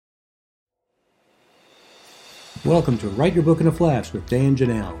Welcome to Write Your Book in a Flash with Dan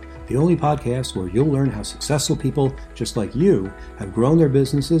Janelle, the only podcast where you'll learn how successful people just like you have grown their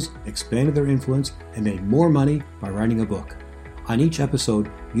businesses, expanded their influence, and made more money by writing a book. On each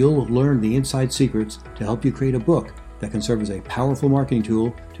episode, you'll learn the inside secrets to help you create a book that can serve as a powerful marketing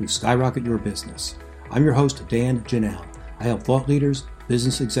tool to skyrocket your business. I'm your host, Dan Janelle. I help thought leaders,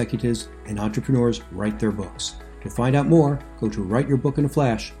 business executives, and entrepreneurs write their books. To find out more, go to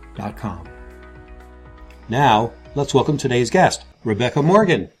writeyourbookinaflash.com. Now, let's welcome today's guest, Rebecca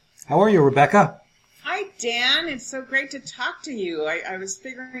Morgan. How are you, Rebecca? Hi, Dan. It's so great to talk to you. I was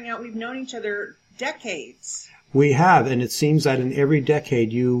figuring out we've known each other decades. We have, and it seems that in every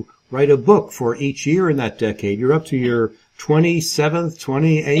decade you write a book for each year in that decade. You're up to your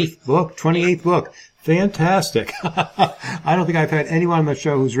 28th book. Fantastic. I don't think I've had anyone on the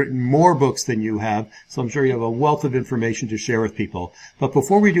show who's written more books than you have, so I'm sure you have a wealth of information to share with people. But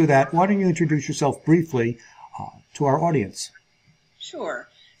before we do that, why don't you introduce yourself briefly to our audience? Sure.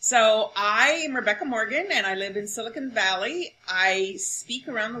 So I am Rebecca Morgan, and I live in Silicon Valley. I speak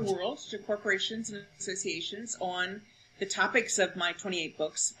around the world to corporations and associations on the topics of my 28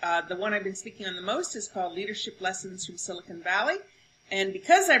 books. The one I've been speaking on the most is called Leadership Lessons from Silicon Valley. And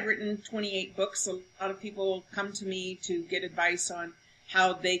because I've written 28 books, a lot of people come to me to get advice on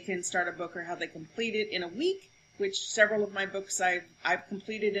how they can start a book or how they complete it in a week, which several of my books I've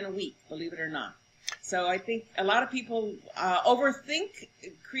completed in a week, believe it or not. So I think a lot of people overthink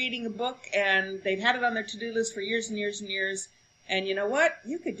creating a book, and they've had it on their to-do list for years and years and years. And you know what?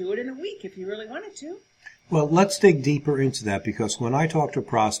 You could do it in a week if you really wanted to. Well, let's dig deeper into that, because when I talk to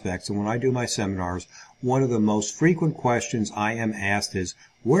prospects and when I do my seminars, one of the most frequent questions I am asked is,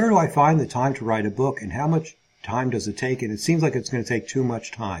 where do I find the time to write a book, and how much time does it take? And it seems like it's going to take too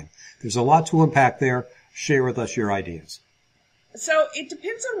much time. There's a lot to unpack there. Share with us your ideas. So it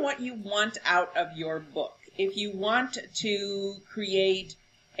depends on what you want out of your book. If you want to create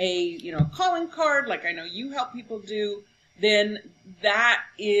a, calling card, like I know you help people do, then that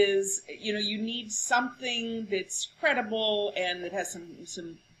is, you need something that's credible and that has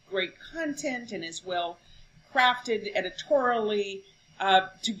some great content and is well crafted editorially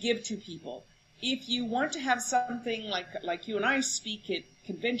to give to people. If you want to have something like you and I speak at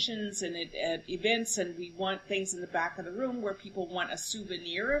conventions and at events, and we want things in the back of the room where people want a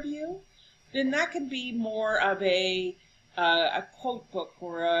souvenir of you, then that can be more of a quote book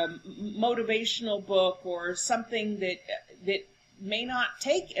or a motivational book or something that may not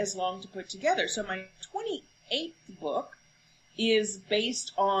take as long to put together. So my 28th book is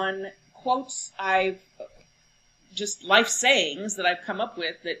based on quotes just life sayings that I've come up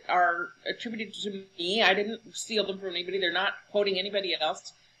with that are attributed to me. I didn't steal them from anybody. They're not quoting anybody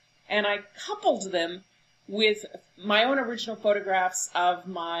else. And I coupled them with my own original photographs of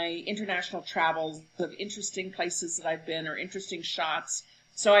my international travels, of interesting places that I've been or interesting shots.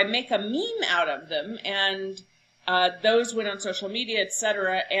 So I make a meme out of them, and those went on social media,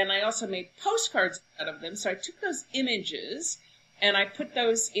 etc. And I also made postcards out of them. So I took those images and I put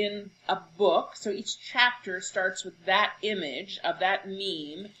those in a book. So each chapter starts with that image of that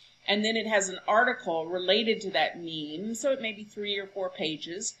meme, and then it has an article related to that meme. So it may be 3 or 4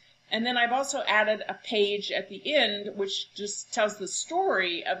 pages. And then I've also added a page at the end, which just tells the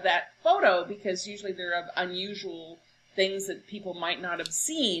story of that photo, because usually they're of unusual things that people might not have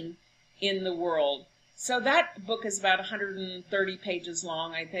seen in the world. So that book is about 130 pages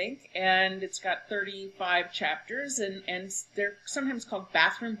long, I think, and it's got 35 chapters, and they're sometimes called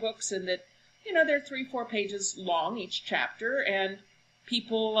bathroom books, in that, they're 3-4 pages long each chapter, and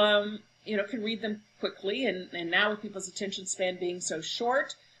people, can read them quickly, and now with people's attention span being so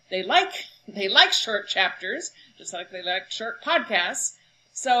short, they like short chapters, just like they like short podcasts.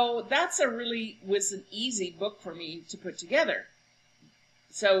 So that's was an easy book for me to put together.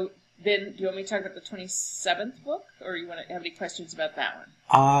 So then, do you want me to talk about the 27th book, or you want to have any questions about that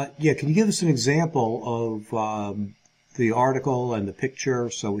one? Yeah. Can you give us an example of the article and the picture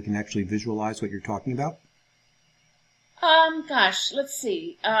so we can actually visualize what you're talking about? Gosh, let's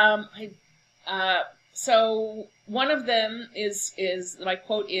see. So one of them is my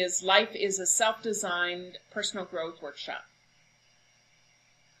quote is, "Life is a self-designed personal growth workshop."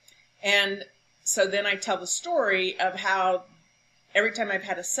 And so then I tell the story of how every time I've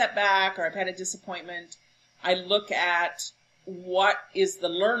had a setback or I've had a disappointment, I look at what is the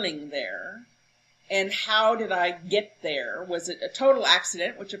learning there and how did I get there? Was it a total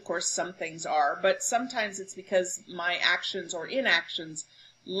accident, which of course some things are, but sometimes it's because my actions or inactions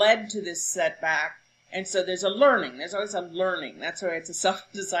led to this setback, And so there's a learning. There's always a learning. That's why it's a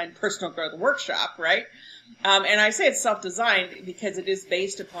self-designed personal growth workshop, right? And I say it's self-designed because it is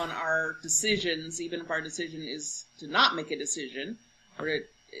based upon our decisions, even if our decision is to not make a decision.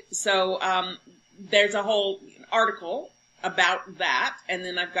 There's a whole article about that, and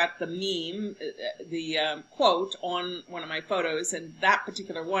then I've got the meme, the quote on one of my photos, and that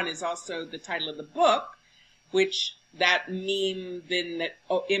particular one is also the title of the book, which that meme, then that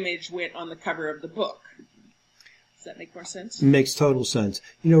image went on the cover of the book. Does that make more sense? Makes total sense.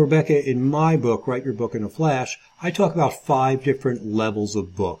 Rebecca, in my book, Write Your Book in a Flash, I talk about 5 different levels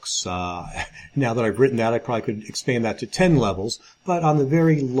of books. Now that I've written that, I probably could expand that to 10 levels, but on the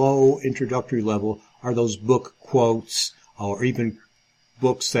very low introductory level are those book quotes, or even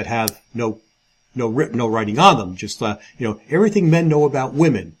books that have no writing on them. Just, everything men know about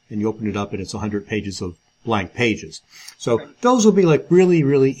women. And you open it up and it's 100 pages of blank pages. So those will be like really,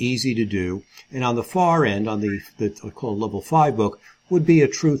 really easy to do. And on the far end, on the I call it level 5 book, would be a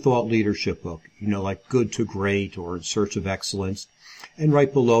true thought leadership book, like Good to Great or In Search of Excellence. And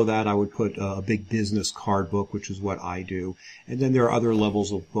right below that, I would put a big business card book, which is what I do. And then there are other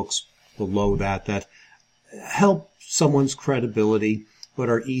levels of books below that help someone's credibility, but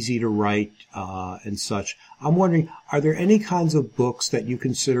are easy to write and such. I'm wondering, are there any kinds of books that you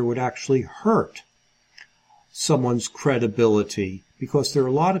consider would actually hurt someone's credibility? Because there are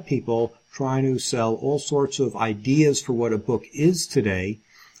a lot of people trying to sell all sorts of ideas for what a book is today,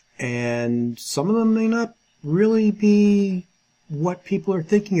 and some of them may not really be what people are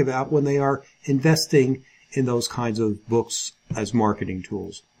thinking about when they are investing in those kinds of books as marketing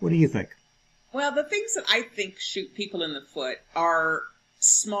tools. What do you think? Well, the things that I think shoot people in the foot are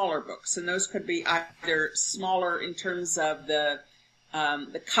smaller books, and those could be either smaller in terms of the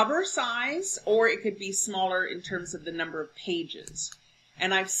cover size, or it could be smaller in terms of the number of pages.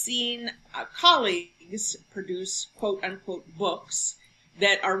 And I've seen colleagues produce quote-unquote books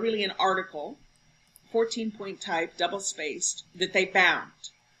that are really an article, 14-point type, double-spaced, that they bound.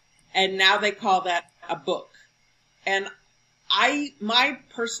 And now they call that a book. And my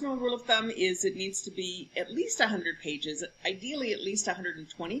personal rule of thumb is it needs to be at least 100 pages, ideally at least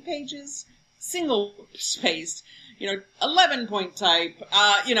 120 pages, single-spaced, 11-point type,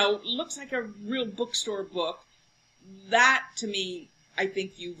 looks like a real bookstore book. That, to me, I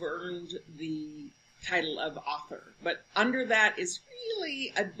think you've earned the title of author. But under that is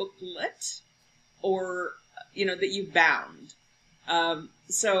really a booklet or, that you've bound.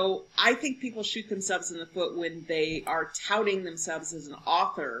 So I think people shoot themselves in the foot when they are touting themselves as an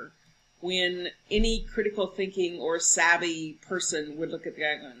author, when any critical thinking or savvy person would look at the guy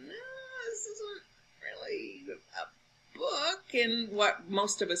and go, no, this isn't really a book, and what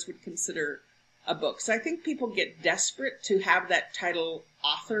most of us would consider a book. So I think people get desperate to have that title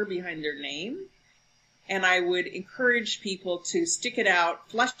author behind their name. And I would encourage people to stick it out,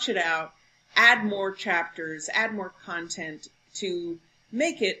 flesh it out, add more chapters, add more content to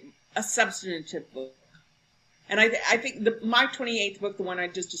make it a substantive book. And I think my 28th book, the one I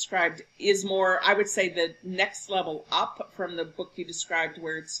just described, is more, I would say, the next level up from the book you described,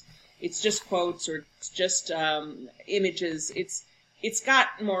 where it's just quotes or it's just images. It's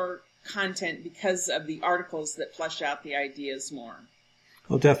got more content because of the articles that flesh out the ideas more.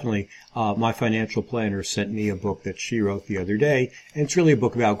 Well, definitely. My financial planner sent me a book that she wrote the other day, and it's really a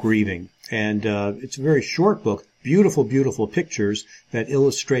book about grieving. And it's a very short book, beautiful, beautiful pictures that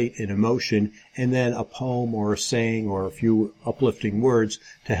illustrate an emotion, and then a poem or a saying or a few uplifting words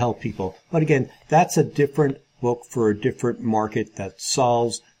to help people. But again, that's a different book for a different market that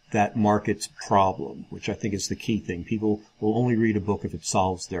solves that market's problem, which I think is the key thing. People will only read a book if it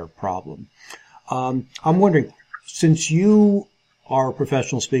solves their problem. I'm wondering, since you are a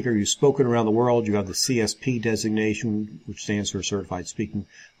professional speaker, you've spoken around the world, you have the CSP designation, which stands for Certified Speaking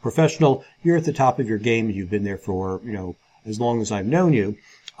Professional, you're at the top of your game, you've been there for, as long as I've known you.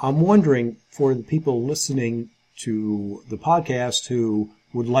 I'm wondering, for the people listening to the podcast who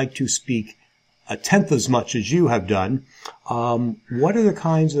would like to speak a tenth as much as you have done, what are the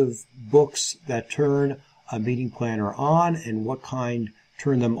kinds of books that turn a meeting planner on, and what kind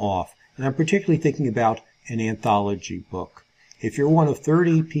turn them off? And I'm particularly thinking about an anthology book. If you're one of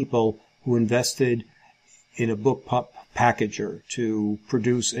 30 people who invested in a book packager to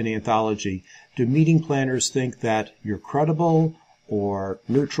produce an anthology, do meeting planners think that you're credible or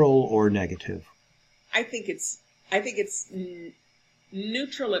neutral or negative? I think it's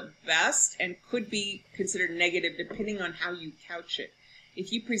neutral at best and could be considered negative depending on how you couch it.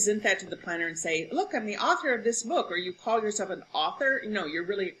 If you present that to the planner and say, look, I'm the author of this book, or you call yourself an author, no, you're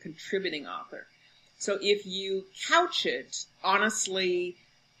really a contributing author. So if you couch it honestly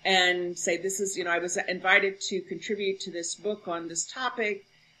and say, this is, I was invited to contribute to this book on this topic,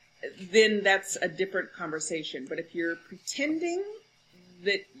 then that's a different conversation. But if you're pretending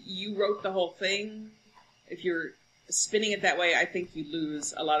that you wrote the whole thing, if you're spinning it that way, I think you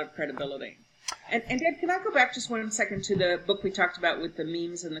lose a lot of credibility. And Deb, can I go back just 1 second to the book we talked about with the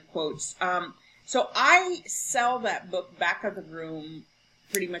memes and the quotes? So I sell that book back of the room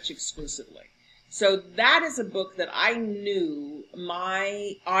pretty much exclusively. So that is a book that I knew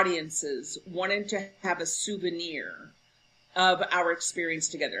my audiences wanted to have a souvenir of our experience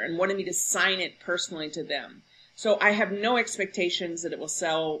together and wanted me to sign it personally to them. So I have no expectations that it will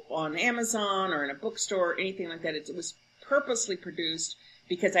sell on Amazon or in a bookstore or anything like that. It was purposely produced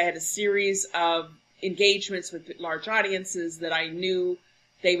because I had a series of engagements with large audiences that I knew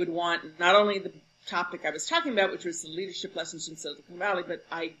they would want not only the topic I was talking about, which was the leadership lessons in Silicon Valley, but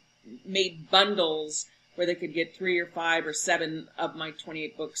I made bundles where they could get 3 or 5 or 7 of my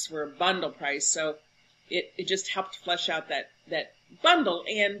 28 books for a bundle price. So it just helped flesh out that bundle,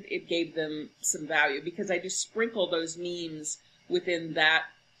 and it gave them some value because I just sprinkle those memes within that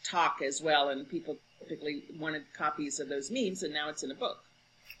talk as well, and people typically wanted copies of those memes, and now it's in a book.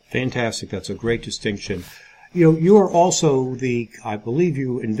 Fantastic. That's a great distinction. You're also I believe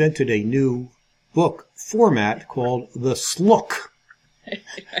you invented a new book format called the Slook.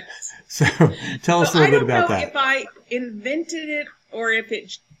 Yes. So tell us a little bit about that. I don't know if I invented it or if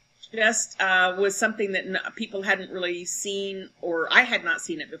it just was something that people hadn't really seen, or I had not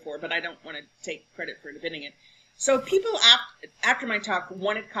seen it before, but I don't want to take credit for inventing it. So people after my talk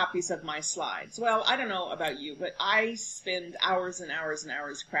wanted copies of my slides. Well, I don't know about you, but I spend hours and hours and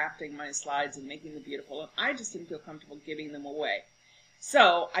hours crafting my slides and making them beautiful, and I just didn't feel comfortable giving them away.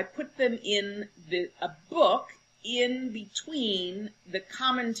 So I put them in a book in between the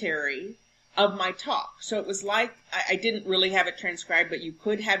commentary of my talk. So it was like I didn't really have it transcribed, but you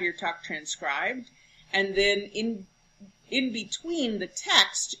could have your talk transcribed. And then in between the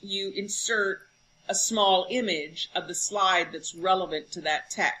text, you insert a small image of the slide that's relevant to that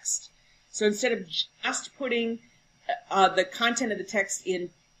text. So instead of just putting the content of the text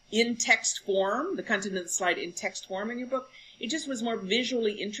in text form, the content of the slide in text form in your book, it just was more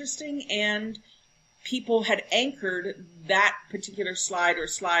visually interesting, and people had anchored that particular slide or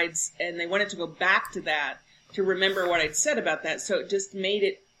slides, and they wanted to go back to that to remember what I'd said about that. So it just made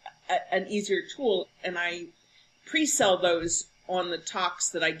it an easier tool, and I pre-sell those on the talks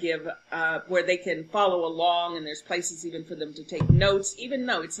that I give, where they can follow along, and there's places even for them to take notes, even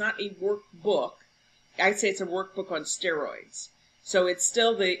though it's not a workbook. I'd say it's a workbook on steroids. So it's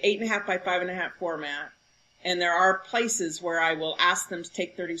still the 8.5 by 5.5 format. And there are places where I will ask them to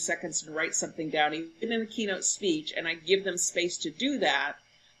take 30 seconds and write something down, even in a keynote speech, and I give them space to do that.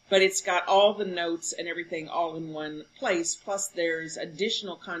 But it's got all the notes and everything all in one place. Plus there's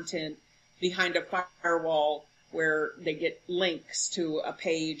additional content behind a firewall where they get links to a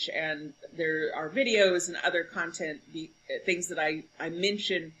page, and there are videos and other content, things that I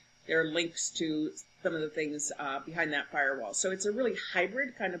mention. There are links to some of the things behind that firewall. So it's a really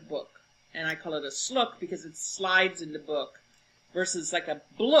hybrid kind of book. And I call it a slook because it slides into book, versus like a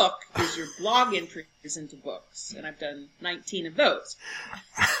blook is your blog entries into books. And I've done 19 of those.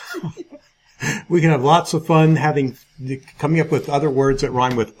 We can have lots of fun coming up with other words that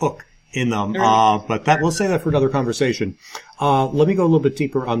rhyme with hook in them. But we'll say that for another conversation. Let me go a little bit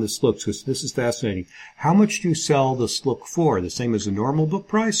deeper on the slooks, because this is fascinating. How much do you sell the slook for? The same as the normal book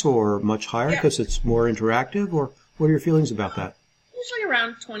price, or much higher because it's more interactive? Or what are your feelings about that? Usually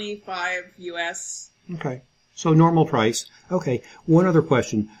around $25 US. Okay. So normal price. Okay. One other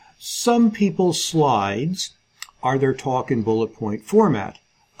question. Some people's slides are their talk in bullet point format.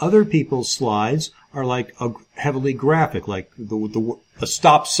 Other people's slides are like heavily graphic, like a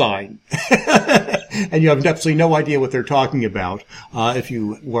stop sign. And you have absolutely no idea what they're talking about if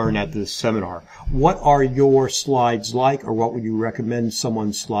you weren't at this seminar. What are your slides like, or what would you recommend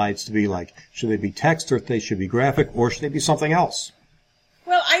someone's slides to be like? Should they be text, or they should be graphic, or should they be something else?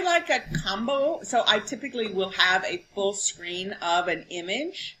 Well, I like a combo. So I typically will have a full screen of an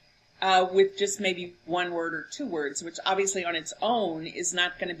image with just maybe 1 word or 2 words, which obviously on its own is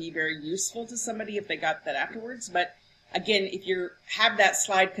not going to be very useful to somebody if they got that afterwards. But again, if you have that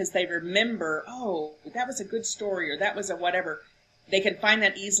slide because they remember, oh, that was a good story, or that was a whatever, they can find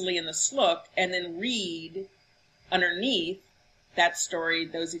that easily in the slook and then read underneath that story,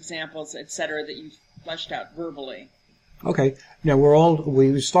 those examples, etc., that you fleshed out verbally. Okay. Now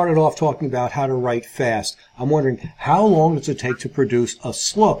we started off talking about how to write fast. I'm wondering, how long does it take to produce a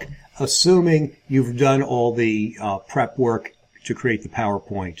slook, assuming you've done all the prep work to create the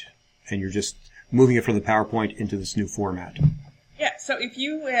PowerPoint and you're just moving it from the PowerPoint into this new format? Yes. So if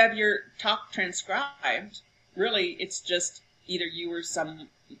you have your talk transcribed, really it's just either you or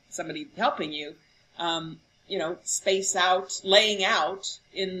somebody helping you, space out, laying out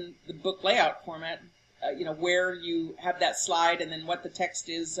in the book layout format, where you have that slide and then what the text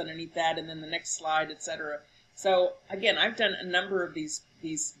is underneath that and then the next slide, etc. So again, I've done a number of these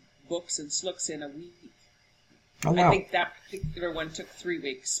books and slooks in a week. Oh, wow. I think that particular one took 3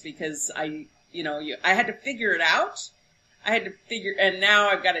 weeks because I had to figure it out. And now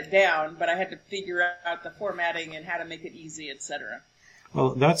I've got it down, but I had to figure out the formatting and how to make it easy, etc.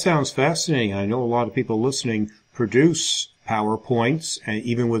 Well, that sounds fascinating. I know a lot of people listening produce PowerPoints, and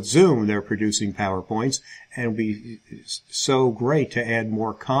even with Zoom, they're producing PowerPoints, and it would be so great to add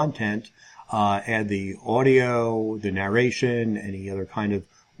more content, add the audio, the narration, any other kind of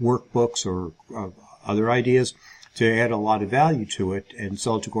workbooks or other ideas to add a lot of value to it and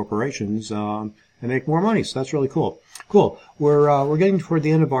sell it to corporations and make more money. So that's really cool. Cool. We're getting toward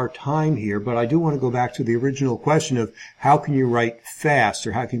the end of our time here, but I do want to go back to the original question of how can you write fast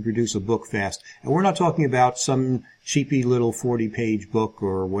or how can you produce a book fast? And we're not talking about some cheapy little 40-page book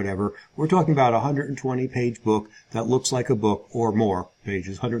or whatever. We're talking about a 120-page book that looks like a book or more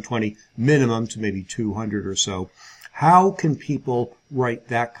pages, 120 minimum to maybe 200 or so. How can people write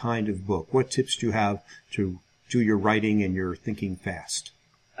that kind of book? What tips do you have to do your writing and your thinking fast?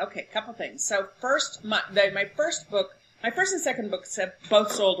 Okay, a couple things. So first, my first and second books have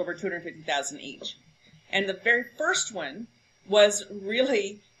both sold over 250,000 each. And the very first one was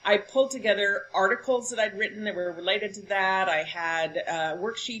really, I pulled together articles that I'd written that were related to that. I had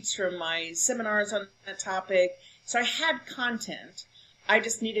worksheets from my seminars on that topic. So I had content. I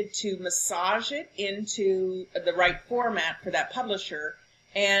just needed to massage it into the right format for that publisher.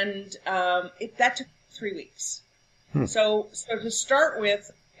 And that took 3 weeks. So to start with,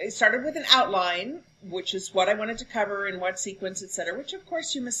 I started with an outline, which is what I wanted to cover in what sequence, etc., which of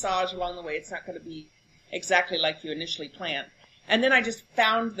course you massage along the way. It's not going to be exactly like you initially planned. And then I just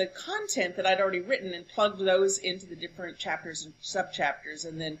found the content that I'd already written and plugged those into the different chapters and sub-chapters.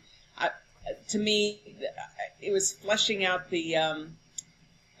 And then, to me, it was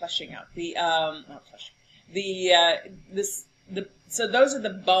so those are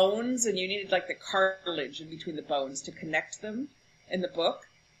the bones, and you needed like the cartilage in between the bones to connect them in the book.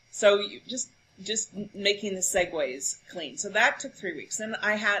 So you just making the segues clean. So that took 3 weeks. Then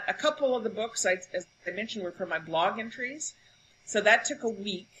I had a couple of the books, as I mentioned, were from my blog entries. So that took a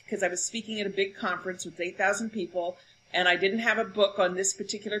week because I was speaking at a big conference with 8,000 people, and I didn't have a book on this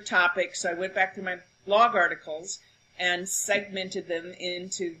particular topic. So I went back to my blog articles and segmented them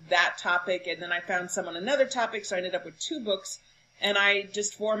into that topic, and then I found some on another topic, so I ended up with 2 books, and I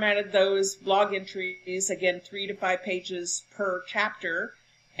just formatted those blog entries, again, 3 to 5 pages per chapter.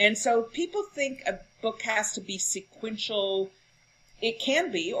 And so people think a book has to be sequential. It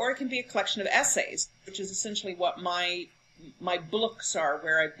can be, or it can be a collection of essays, which is essentially what my books are,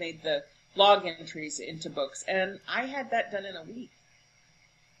 where I've made the blog entries into books. And I had that done in a week.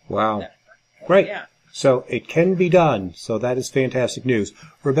 Wow. Great. Yeah. So it can be done. So that is fantastic news.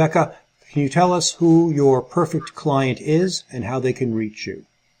 Rebecca, can you tell us who your perfect client is and how they can reach you?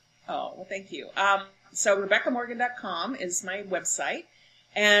 Oh, well, thank you. So RebeccaMorgan.com is my website.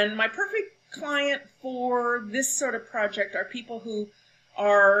 And my perfect client for this sort of project are people who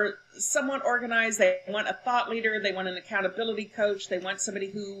are somewhat organized. They want a thought leader. They want an accountability coach. They want somebody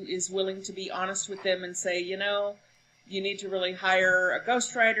who is willing to be honest with them and say, you need to really hire a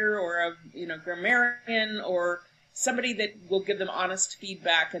ghostwriter or a, grammarian or somebody that will give them honest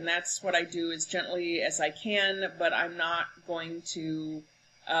feedback. And that's what I do as gently as I can, but I'm not going to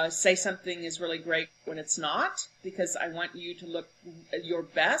say something is really great when it's not, because I want you to look your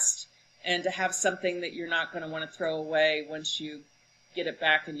best and to have something that you're not going to want to throw away once you get it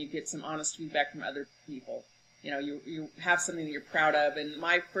back and you get some honest feedback from other people. You have something that you're proud of. And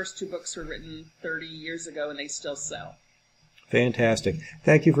my first 2 books were written 30 years ago and they still sell. Fantastic.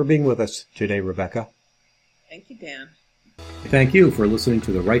 Thank you for being with us today, Rebecca. Thank you, Dan. Thank you for listening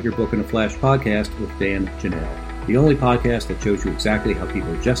to the Write Your Book in a Flash podcast with Dan Janelle, the only podcast that shows you exactly how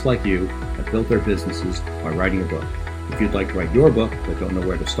people just like you have built their businesses by writing a book. If you'd like to write your book but don't know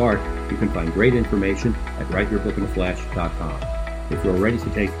where to start, you can find great information at writeyourbookinaflash.com. If you're ready to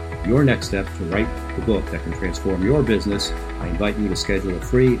take your next step to write the book that can transform your business, I invite you to schedule a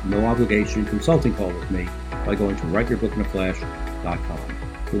free, no-obligation consulting call with me by going to writeyourbookinaflash.com.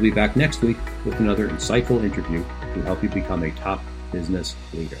 We'll be back next week with another insightful interview to help you become a top business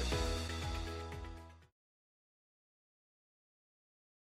leader.